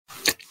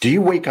Do you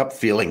wake up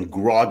feeling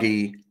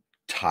groggy,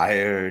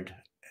 tired,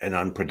 and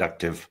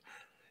unproductive?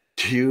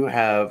 Do you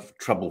have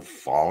trouble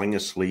falling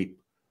asleep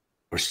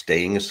or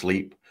staying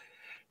asleep?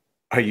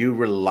 Are you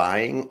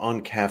relying on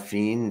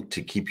caffeine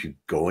to keep you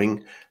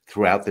going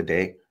throughout the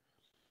day?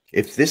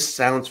 If this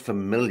sounds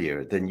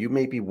familiar, then you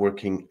may be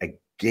working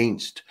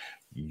against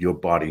your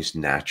body's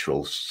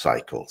natural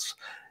cycles,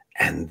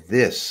 and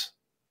this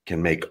can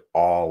make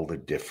all the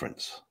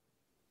difference.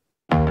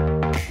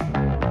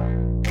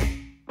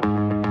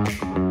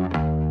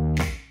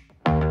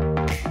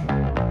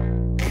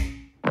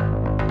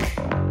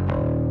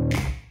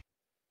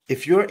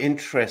 If you're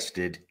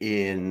interested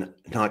in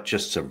not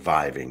just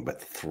surviving,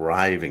 but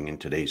thriving in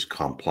today's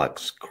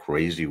complex,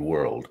 crazy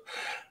world,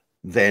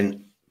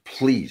 then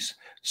please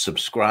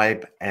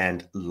subscribe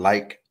and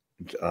like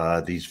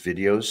these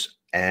videos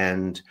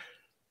and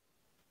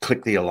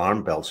click the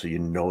alarm bell so you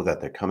know that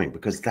they're coming,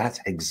 because that's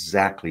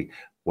exactly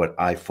what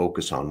I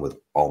focus on with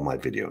all my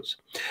videos.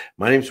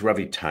 My name is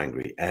Ravi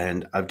Tangri,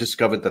 and I've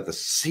discovered that the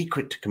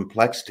secret to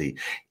complexity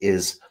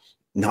is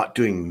not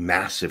doing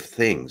massive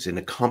things. In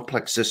a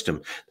complex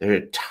system, there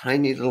are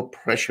tiny little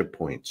pressure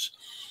points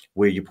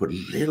where you put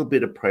a little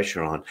bit of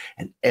pressure on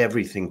and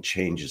everything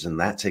changes. And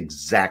that's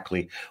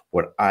exactly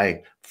what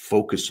I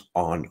focus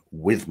on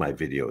with my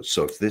videos.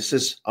 So if this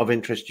is of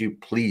interest to you,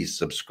 please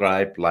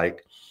subscribe,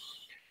 like,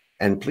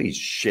 and please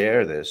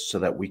share this so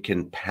that we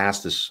can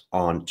pass this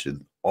on to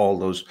all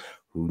those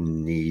who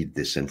need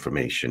this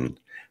information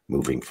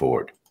moving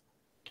forward.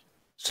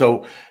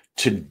 So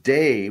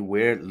today,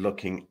 we're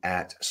looking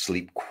at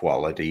sleep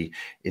quality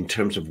in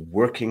terms of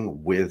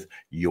working with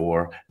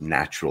your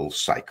natural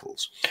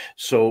cycles.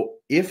 So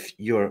if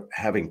you're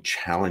having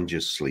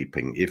challenges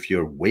sleeping, if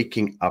you're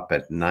waking up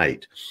at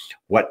night,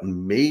 what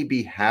may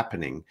be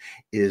happening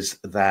is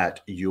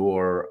that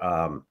you're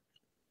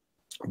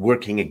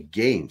working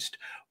against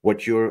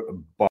what your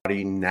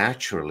body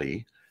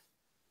naturally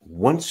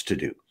wants to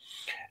do.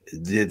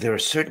 There are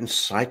certain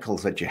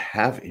cycles that you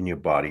have in your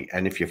body,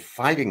 and if you're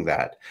fighting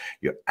that,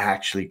 you're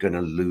actually going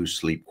to lose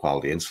sleep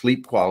quality. And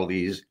sleep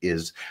quality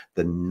is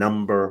the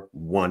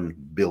 #1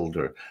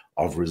 builder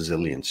of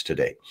resilience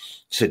today.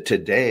 So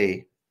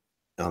today,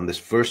 on this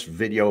first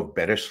video of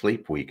Better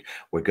Sleep Week,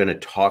 we're going to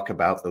talk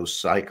about those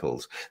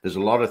cycles. There's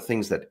a lot of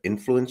things that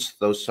influence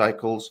those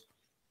cycles.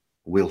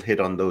 We'll hit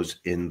on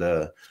those in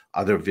the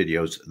other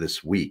videos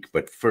this week.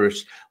 But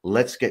first,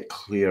 let's get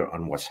clear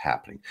on what's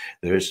happening.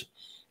 There's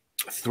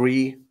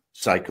 3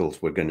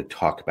 cycles we're going to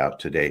talk about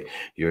today: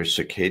 your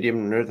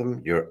circadian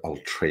rhythm, your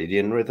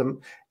ultradian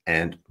rhythm,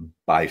 and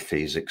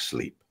biphasic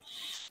sleep.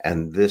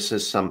 And this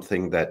is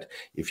something that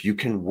if you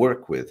can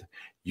work with,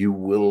 you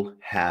will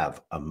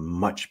have a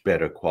much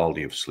better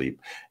quality of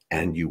sleep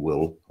and you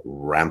will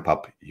ramp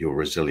up your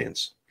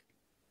resilience.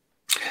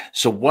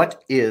 So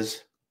what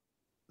is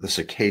the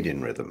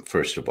circadian rhythm,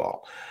 first of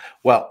all?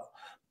 Well,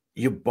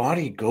 your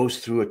body goes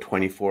through a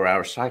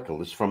 24-hour cycle.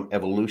 It's from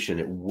evolution.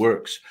 It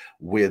works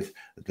with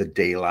the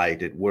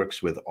daylight. It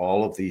works with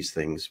all of these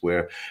things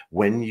where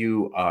when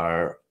you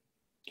are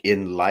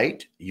in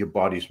light, your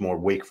body's more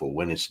wakeful.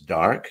 When it's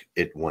dark,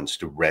 it wants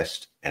to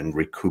rest and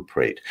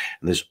recuperate.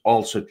 And there's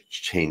also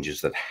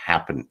changes that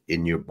happen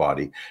in your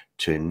body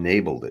to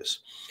enable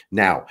this.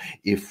 Now,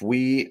 if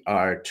we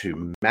are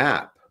to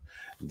map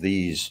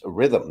these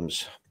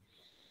rhythms,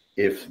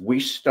 if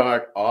we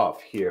start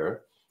off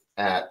here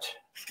at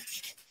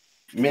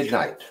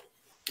midnight,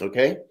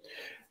 okay,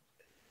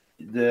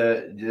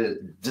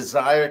 the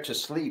desire to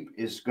sleep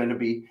is going to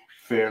be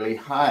fairly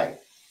high,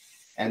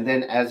 and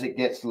then as it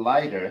gets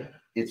lighter,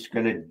 it's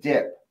going to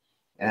dip.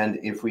 And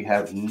if we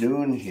have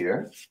noon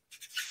here,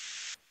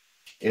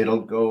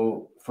 it'll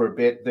go for a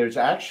bit. There's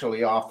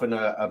actually often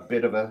a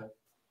bit of a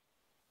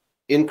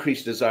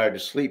increased desire to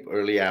sleep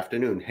early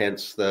afternoon,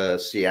 hence the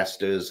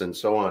siestas and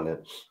so on,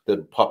 and the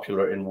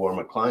popular in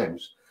warmer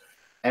climes.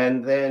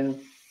 And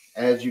then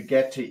as you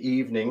get to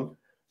evening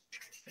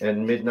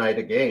and midnight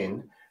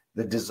again,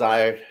 the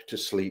desire to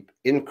sleep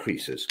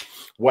increases.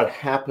 What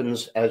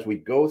happens as we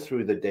go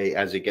through the day,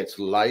 as it gets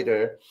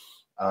lighter,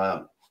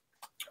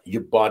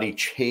 your body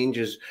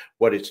changes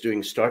what it's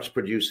doing, starts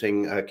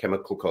producing a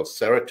chemical called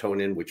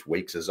serotonin, which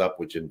wakes us up,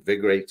 which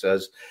invigorates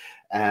us.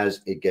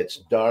 As it gets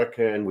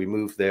darker and we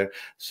move there,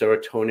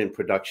 serotonin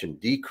production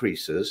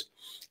decreases,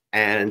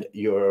 and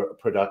your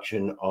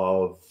production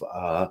of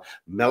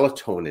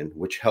melatonin,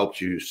 which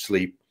helps you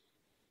sleep,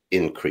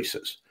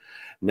 increases.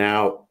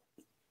 Now,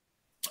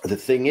 the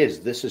thing is,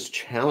 this is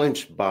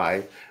challenged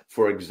by,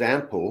 for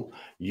example,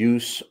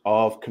 use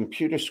of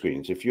computer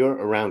screens. If you're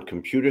around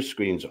computer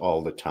screens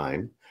all the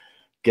time,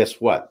 guess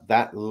what?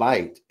 That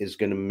light is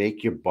going to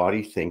make your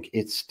body think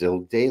it's still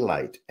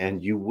daylight,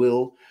 and you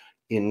will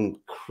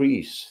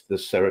increase the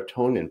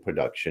serotonin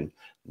production,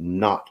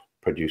 not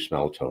produce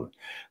melatonin.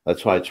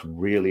 That's why it's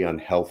really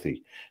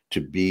unhealthy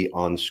to be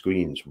on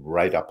screens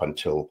right up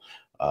until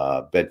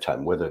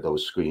bedtime, whether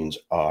those screens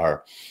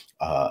are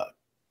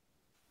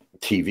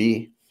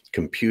TV,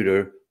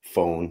 computer,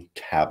 phone,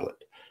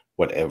 tablet,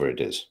 whatever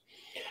it is.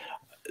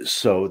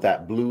 So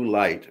that blue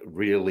light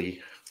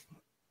really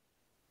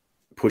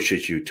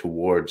pushes you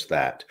towards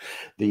that,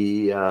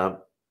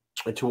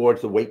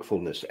 towards the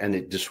wakefulness, and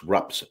it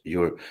disrupts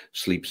your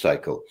sleep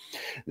cycle.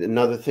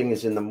 Another thing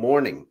is in the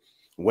morning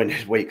when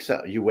it wakes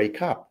up, you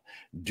wake up.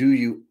 Do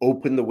you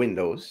open the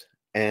windows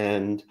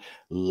and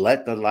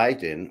let the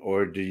light in,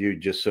 or do you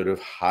just sort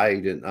of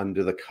hide it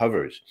under the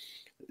covers?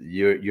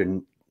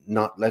 You're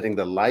not letting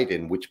the light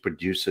in, which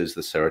produces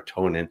the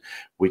serotonin,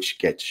 which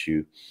gets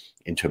you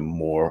into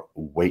more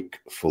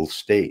wakeful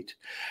state.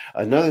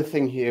 Another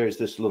thing here is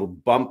this little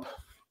bump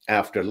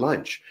after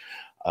lunch.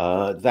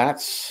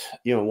 That's,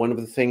 one of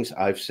the things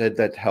I've said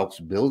that helps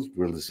build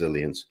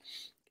resilience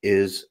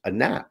is a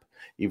nap,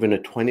 even a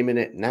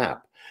 20-minute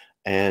nap.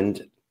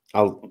 And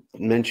I'll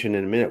mention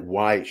in a minute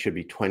why it should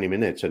be 20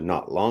 minutes and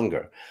not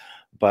longer.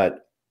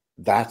 But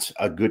that's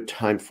a good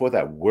time for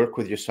that. Work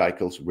with your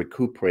cycles,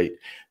 recuperate,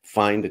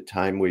 find a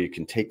time where you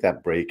can take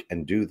that break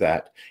and do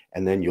that.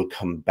 And then you'll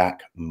come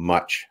back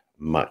much,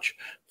 much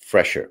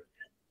fresher.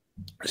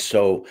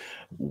 So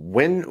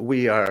when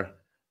we are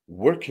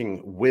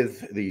working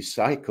with these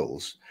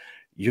cycles,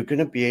 you're going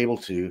to be able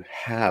to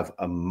have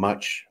a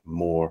much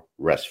more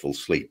restful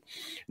sleep.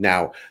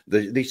 Now,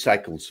 these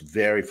cycles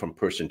vary from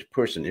person to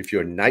person. If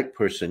you're a night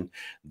person,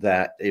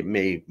 that it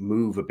may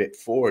move a bit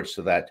forward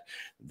so that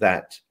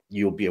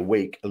you'll be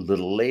awake a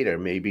little later,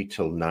 maybe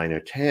till 9 or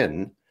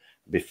 10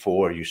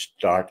 before you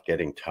start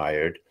getting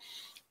tired.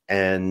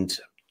 And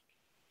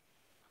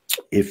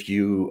if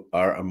you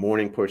are a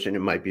morning person, it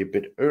might be a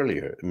bit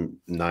earlier,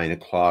 9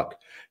 o'clock,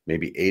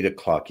 maybe 8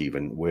 o'clock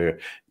even, where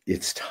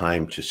it's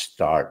time to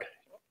start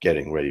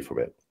getting ready for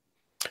bed.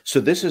 So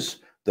this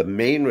is the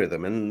main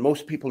rhythm, and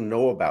most people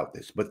know about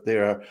this, but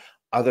there are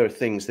other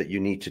things that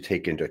you need to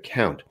take into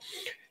account.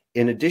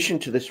 In addition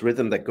to this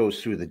rhythm that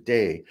goes through the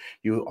day,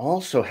 you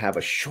also have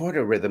a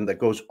shorter rhythm that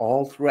goes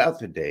all throughout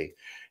the day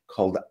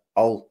called the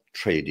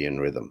ultradian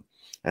rhythm.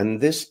 And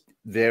this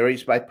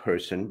varies by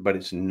person, but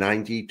it's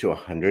 90 to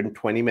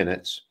 120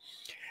 minutes.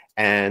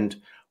 And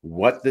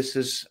what this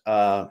is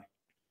about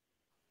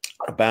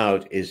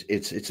is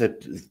it's a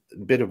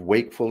bit of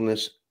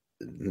wakefulness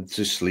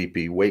to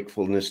sleepy,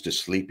 wakefulness to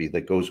sleepy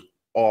that goes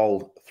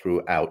all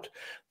throughout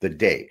the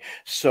day.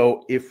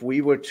 So if we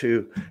were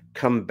to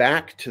come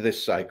back to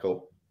this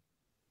cycle,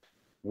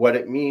 what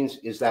it means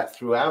is that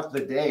throughout the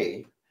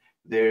day,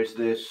 there's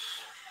this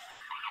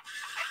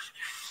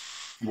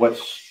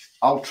what's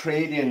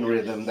ultradian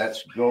rhythm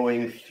that's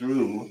going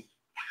through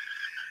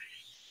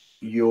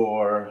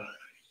your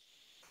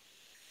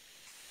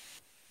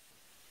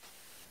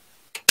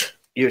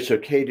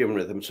circadian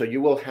rhythm. So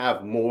you will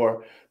have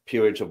more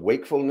periods of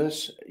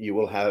wakefulness. You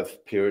will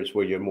have periods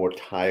where you're more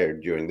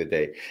tired during the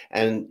day.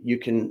 And you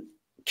can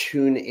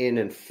tune in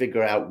and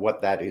figure out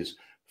what that is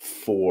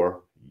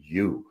for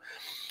you.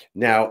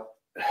 Now,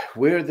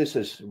 where this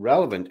is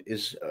relevant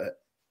is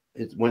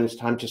when it's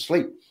time to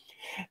sleep.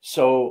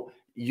 So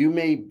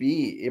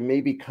it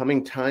may be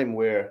coming time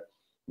where,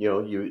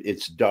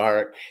 it's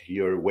dark,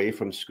 you're away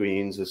from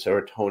screens, the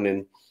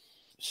serotonin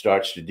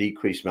starts to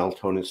decrease,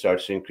 melatonin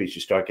starts to increase,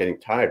 you start getting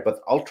tired,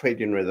 but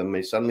ultradian rhythm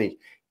may suddenly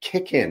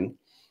kick in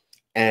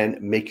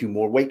and make you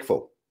more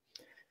wakeful,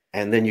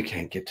 and then you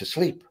can't get to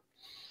sleep.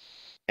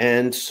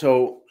 And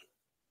so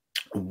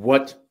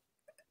what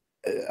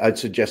I'd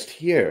suggest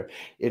here,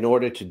 in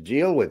order to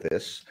deal with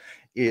this,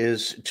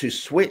 is to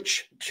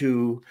switch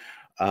to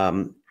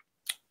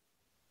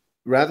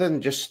rather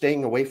than just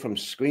staying away from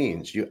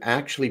screens, you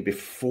actually,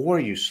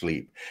 before you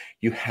sleep,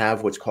 you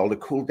have what's called a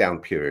cool down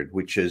period,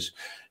 which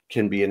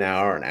can be an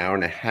hour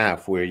and a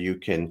half, where you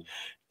can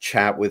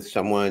chat with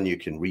someone, you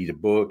can read a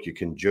book, you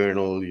can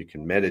journal, you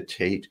can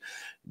meditate,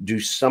 do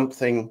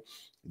something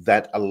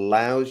that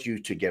allows you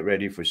to get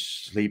ready for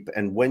sleep.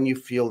 And when you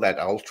feel that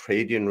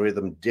ultradian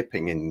rhythm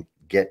dipping and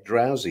get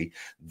drowsy,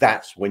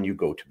 that's when you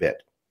go to bed.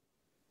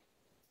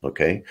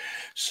 Okay,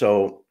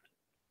 so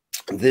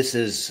this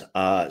is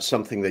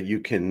something that you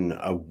can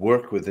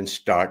work with and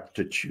start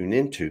to tune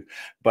into,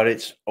 but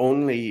it's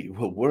only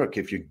will work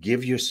if you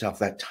give yourself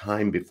that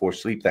time before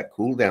sleep, that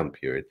cool down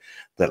period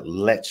that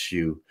lets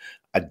you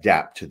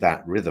adapt to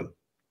that rhythm.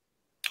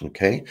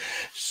 Okay,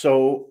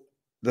 so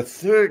the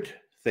third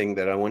thing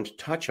that I want to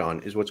touch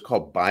on is what's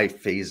called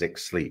biphasic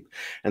sleep.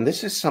 And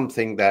this is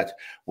something that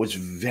was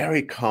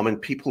very common.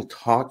 People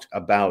talked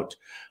about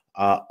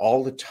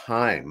all the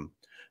time.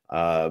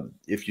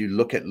 If you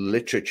look at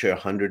literature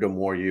 100 or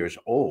more years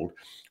old,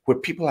 where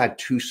people had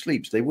two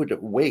sleeps, they would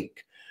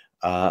wake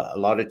a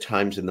lot of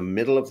times in the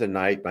middle of the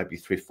night, might be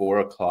 3, 4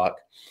 o'clock,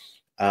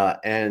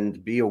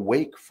 and be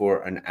awake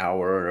for an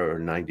hour or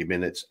 90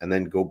 minutes and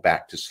then go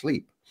back to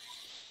sleep.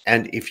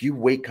 And if you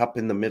wake up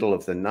in the middle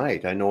of the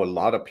night, I know a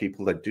lot of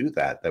people that do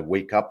that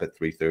wake up at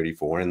 3:30,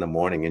 4 in the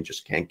morning and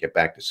just can't get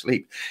back to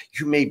sleep.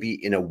 You may be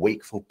in a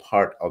wakeful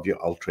part of your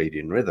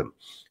ultradian rhythm.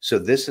 So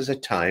this is a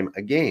time,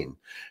 again,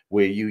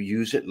 where you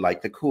use it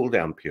like the cool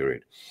down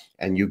period.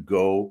 And you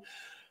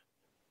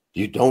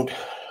don't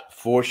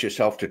force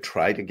yourself to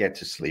try to get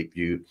to sleep.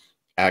 You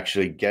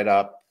actually get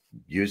up,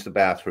 use the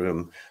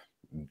bathroom,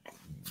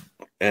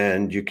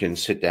 and you can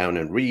sit down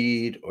and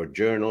read or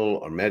journal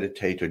or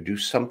meditate or do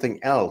something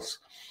else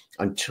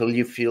until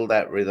you feel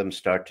that rhythm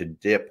start to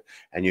dip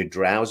and you're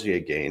drowsy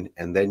again,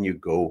 and then you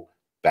go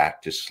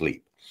back to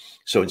sleep.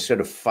 So instead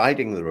of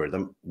fighting the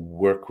rhythm,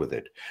 work with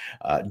it.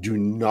 Do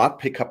not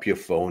pick up your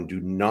phone. Do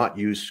not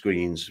use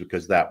screens,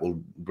 because that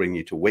will bring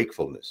you to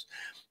wakefulness,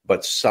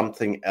 but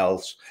something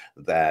else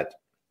that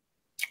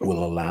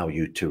will allow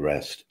you to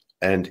rest.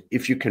 And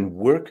if you can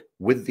work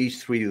with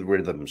these three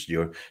rhythms,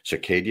 your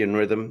circadian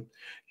rhythm,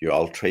 your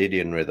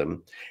ultradian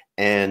rhythm,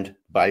 and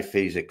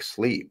biphasic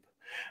sleep,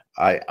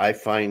 I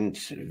find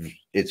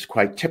it's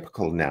quite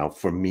typical now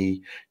for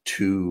me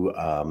to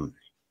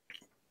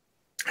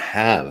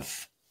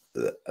have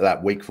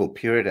that wakeful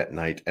period at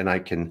night, and I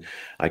can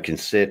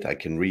sit, I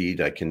can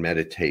read, I can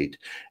meditate,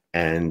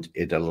 and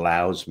it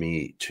allows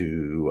me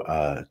to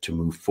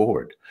move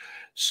forward.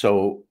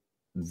 So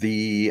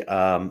the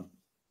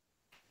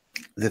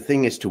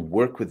thing is to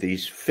work with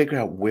these, figure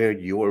out where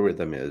your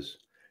rhythm is,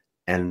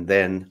 and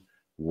then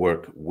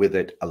work with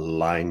it,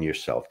 align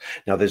yourself.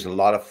 Now, there's a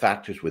lot of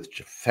factors which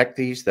affect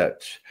these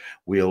that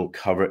we'll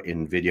cover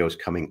in videos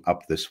coming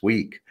up this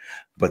week,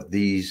 but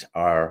these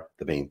are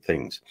the main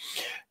things.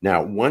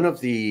 Now, one of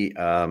the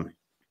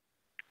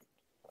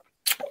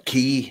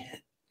key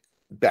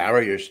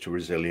barriers to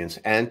resilience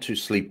and to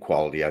sleep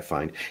quality, I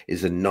find,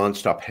 is a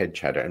nonstop head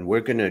chatter. And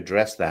we're going to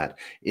address that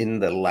in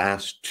the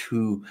last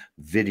two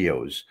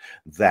videos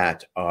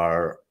that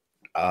are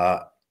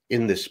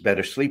in this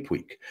Better Sleep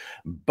Week.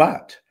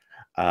 But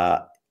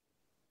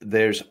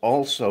there's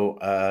also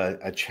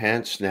a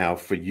chance now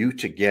for you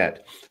to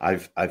get,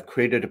 I've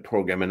created a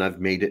program and I've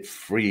made it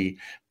free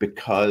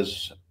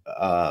because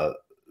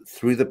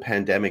through the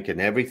pandemic and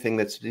everything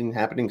that's been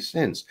happening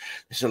since,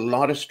 there's a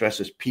lot of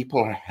stresses people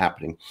are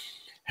having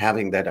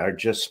that are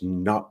just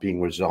not being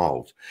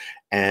resolved,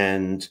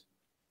 and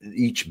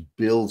each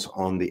builds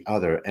on the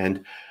other.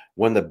 And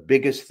one of the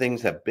biggest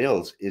things that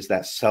builds is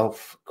that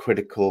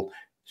self-critical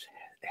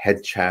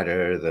head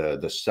chatter,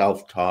 the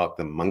self-talk,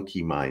 the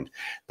monkey mind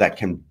that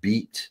can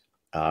beat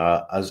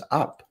us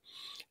up.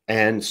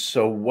 And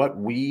so what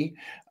we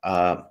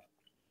have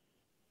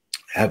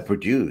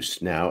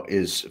produced now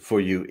is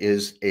for you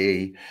is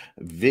a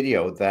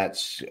video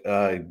that's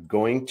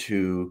going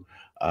to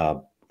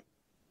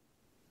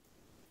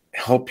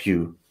help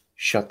you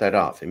shut that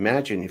off.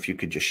 Imagine if you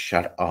could just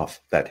shut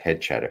off that head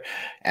chatter.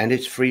 And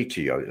it's free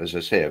to you. As I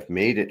say, I've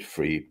made it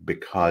free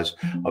because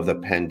of the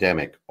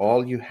pandemic.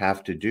 All you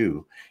have to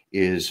do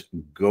is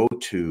go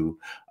to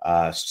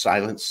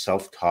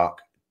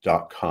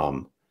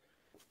silenceselftalk.com,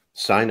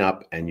 sign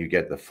up, and you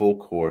get the full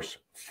course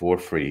for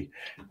free,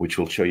 which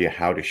will show you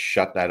how to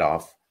shut that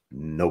off,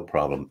 no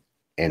problem,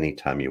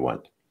 anytime you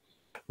want.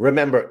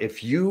 Remember,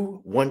 if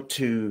you want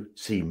to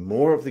see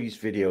more of these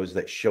videos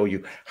that show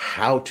you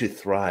how to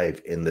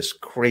thrive in this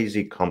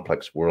crazy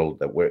complex world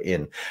that we're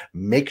in,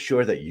 make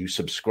sure that you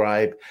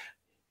subscribe,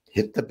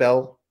 hit the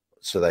bell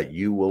so that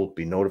you will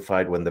be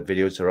notified when the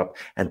videos are up,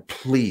 and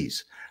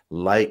please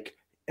like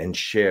and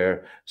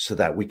share so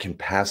that we can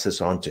pass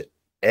this on to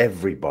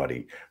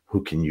everybody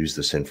who can use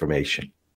this information.